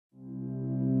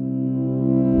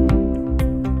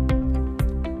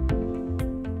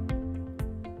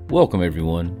Welcome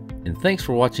everyone, and thanks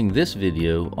for watching this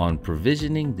video on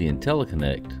provisioning the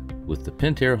IntelliConnect with the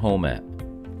Pentair Home app.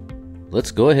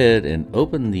 Let's go ahead and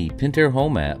open the Pentair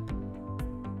Home app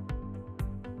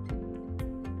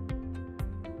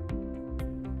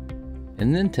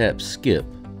and then tap Skip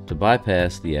to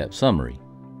bypass the app summary.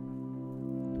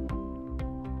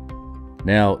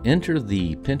 Now enter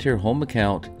the Pentair Home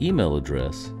account email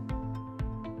address,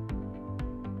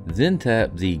 then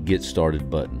tap the Get Started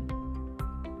button.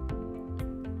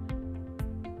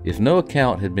 If no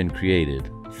account had been created,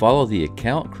 follow the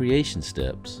account creation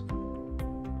steps.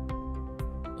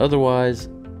 Otherwise,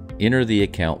 enter the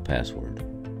account password.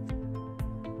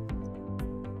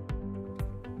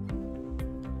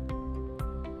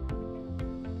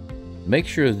 Make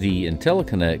sure the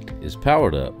IntelliConnect is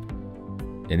powered up,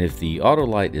 and if the auto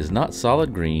light is not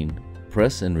solid green,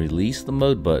 press and release the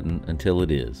mode button until it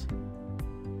is.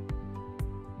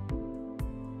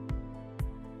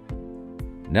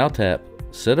 Now tap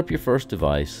Set up your first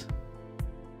device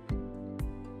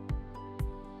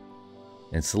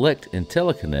and select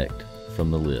IntelliConnect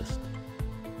from the list.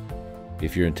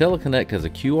 If your IntelliConnect has a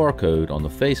QR code on the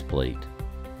faceplate,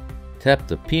 tap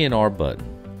the PNR button,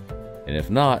 and if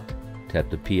not, tap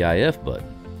the PIF button.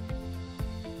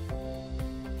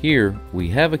 Here we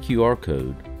have a QR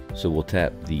code, so we'll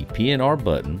tap the PNR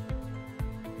button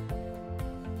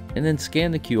and then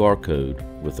scan the QR code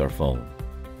with our phone.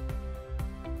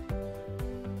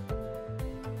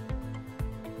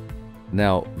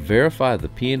 Now verify the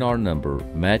PNR number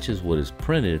matches what is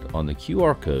printed on the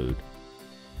QR code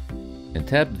and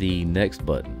tap the Next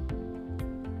button.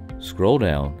 Scroll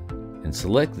down and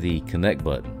select the Connect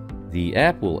button. The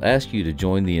app will ask you to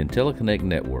join the IntelliConnect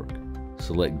network.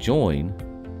 Select Join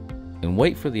and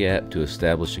wait for the app to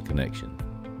establish a connection.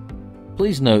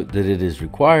 Please note that it is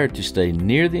required to stay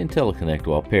near the IntelliConnect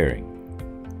while pairing.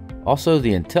 Also,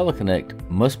 the IntelliConnect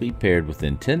must be paired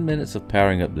within 10 minutes of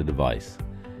powering up the device.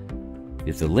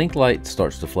 If the link light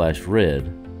starts to flash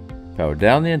red, power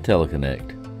down the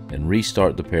IntelliConnect and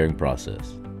restart the pairing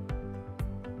process.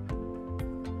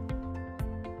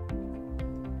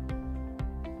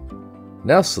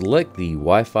 Now select the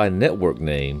Wi-Fi network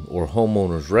name or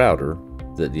homeowner's router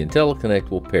that the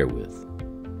IntelliConnect will pair with,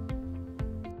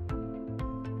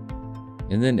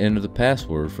 and then enter the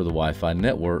password for the Wi-Fi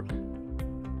network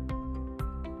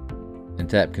and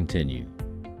tap Continue.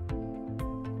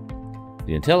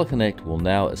 The IntelliConnect will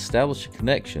now establish a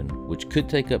connection, which could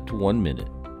take up to 1 minute.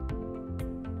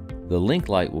 The link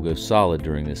light will go solid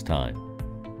during this time.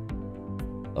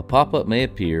 A pop-up may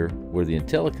appear where the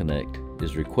IntelliConnect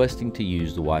is requesting to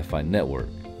use the Wi-Fi network.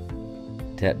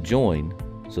 Tap Join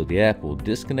so the app will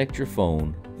disconnect your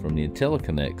phone from the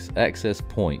IntelliConnect's access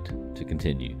point to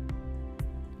continue.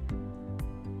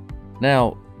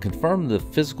 Now confirm the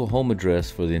physical home address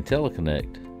for the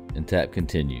IntelliConnect and tap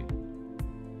Continue.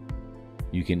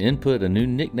 You can input a new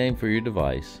nickname for your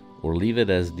device or leave it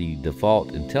as the default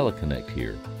IntelliConnect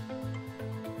here.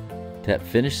 Tap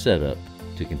Finish Setup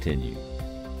to continue.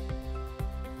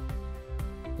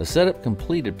 A Setup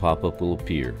Completed pop-up will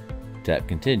appear. Tap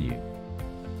Continue.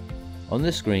 On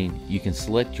this screen, you can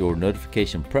select your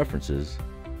notification preferences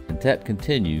and tap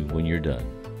Continue when you're done.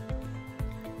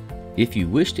 If you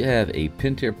wish to have a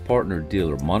Pentair partner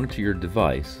dealer monitor your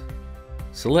device,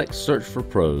 select Search for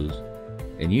Pros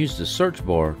and use the search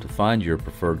bar to find your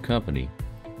preferred company.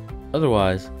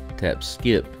 Otherwise, tap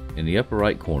Skip in the upper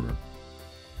right corner.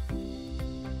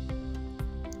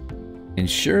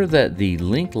 Ensure that the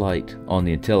link light on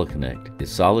the IntelliConnect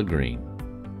is solid green.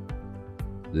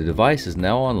 The device is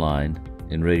now online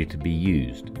and ready to be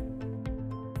used.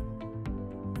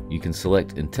 You can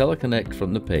select IntelliConnect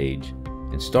from the page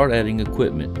and start adding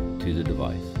equipment to the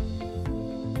device.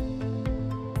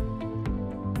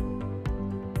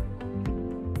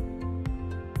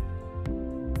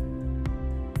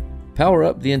 Power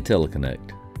up the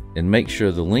IntelliConnect and make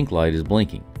sure the link light is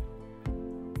blinking.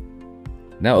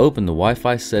 Now open the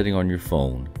Wi-Fi setting on your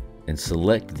phone and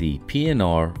select the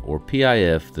PNR or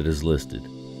PIF that is listed.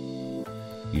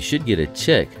 You should get a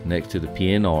check next to the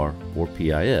PNR or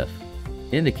PIF,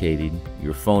 indicating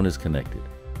your phone is connected.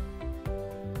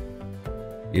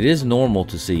 It is normal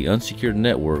to see unsecured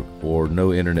network or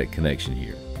no internet connection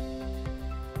here.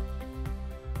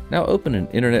 Now open an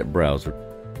internet browser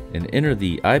and enter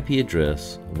the IP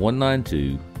address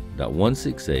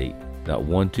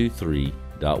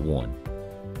 192.168.123.1.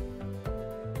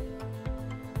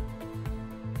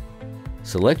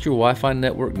 Select your Wi-Fi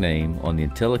network name on the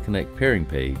IntelliConnect pairing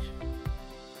page.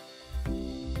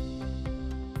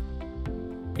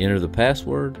 Enter the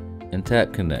password and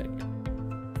tap Connect.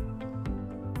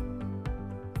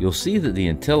 you'll see that the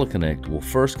IntelliConnect will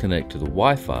first connect to the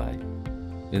Wi-Fi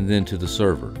and then to the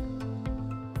server.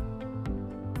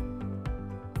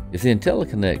 If the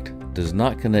IntelliConnect does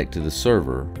not connect to the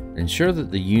server, ensure that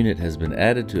the unit has been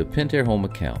added to a Pentair Home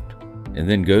account, and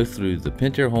then go through the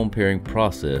Pentair Home pairing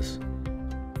process,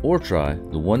 or try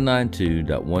the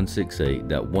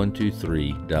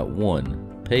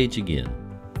 192.168.123.1 page again.